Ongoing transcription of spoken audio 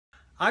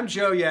I'm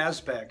Joe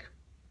Yazbeck.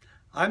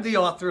 I'm the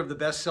author of the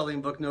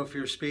best-selling book, No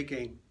Fear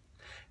Speaking.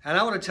 And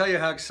I want to tell you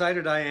how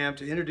excited I am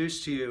to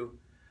introduce to you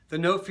the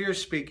No Fear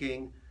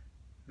Speaking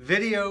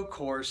video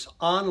course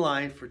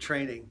online for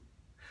training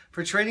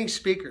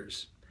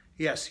speakers.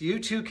 Yes, you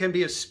too can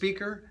be a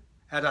speaker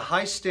at a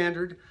high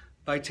standard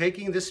by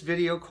taking this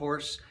video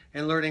course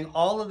and learning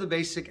all of the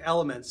basic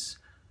elements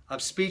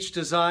of speech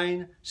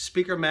design,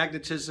 speaker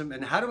magnetism,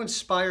 and how to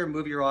inspire and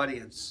move your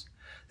audience.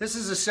 This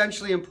is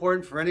essentially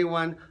important for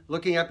anyone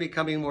looking at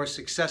becoming more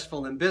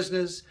successful in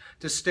business,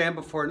 to stand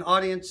before an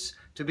audience,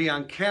 to be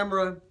on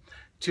camera,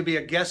 to be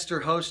a guest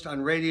or host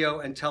on radio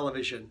and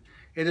television.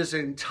 It is an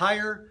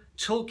entire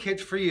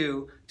toolkit for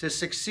you to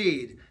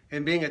succeed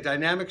in being a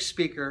dynamic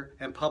speaker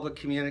and public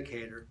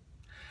communicator.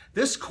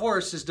 This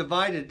course is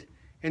divided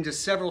into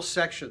several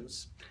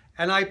sections,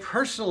 and I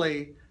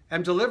personally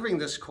am delivering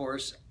this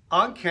course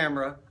on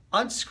camera,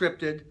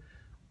 unscripted.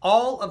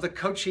 All of the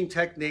coaching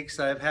techniques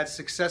that I've had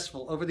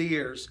successful over the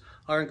years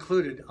are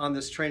included on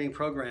this training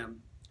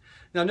program.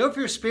 Now, No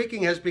Fear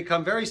Speaking has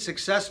become very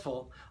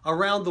successful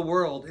around the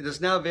world. It is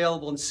now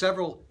available in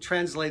several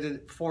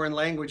translated foreign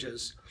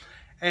languages.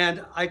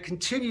 And I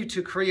continue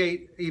to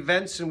create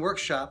events and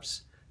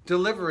workshops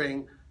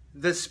delivering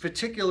this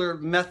particular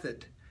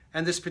method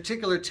and this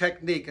particular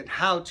technique and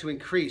how to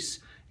increase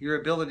your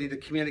ability to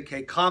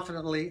communicate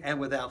confidently and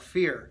without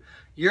fear.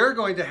 You're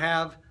going to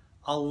have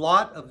a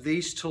lot of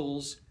these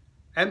tools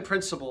and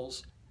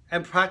principles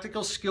and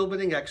practical skill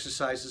building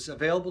exercises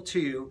available to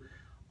you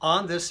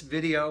on this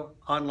video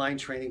online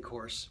training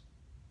course.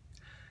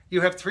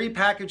 You have 3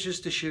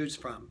 packages to choose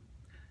from.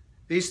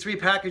 These 3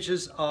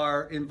 packages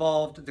are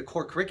involved the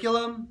core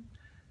curriculum,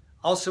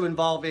 also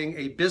involving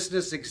a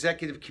business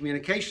executive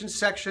communications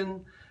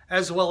section,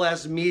 as well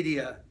as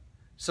media,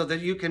 so that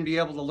you can be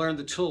able to learn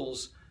the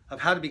tools of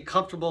how to be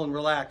comfortable and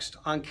relaxed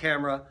on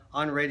camera,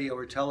 on radio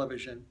or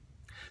television.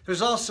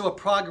 There's also a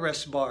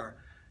progress bar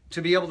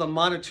to be able to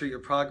monitor your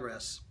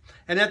progress.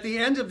 And at the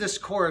end of this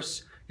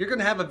course, you're going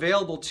to have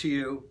available to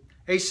you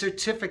a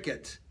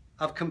certificate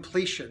of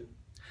completion.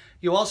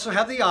 You also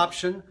have the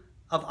option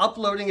of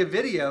uploading a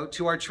video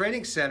to our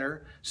training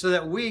center so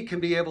that we can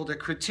be able to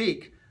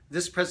critique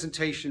this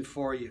presentation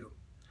for you.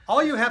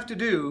 All you have to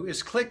do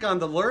is click on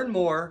the Learn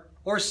More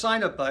or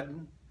Sign Up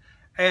button,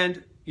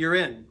 and you're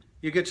in.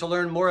 You get to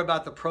learn more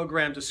about the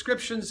program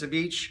descriptions of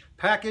each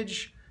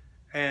package,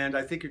 and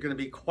I think you're going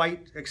to be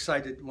quite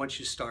excited once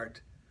you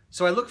start.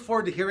 So I look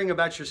forward to hearing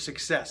about your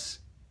success.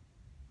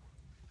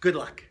 Good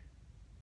luck.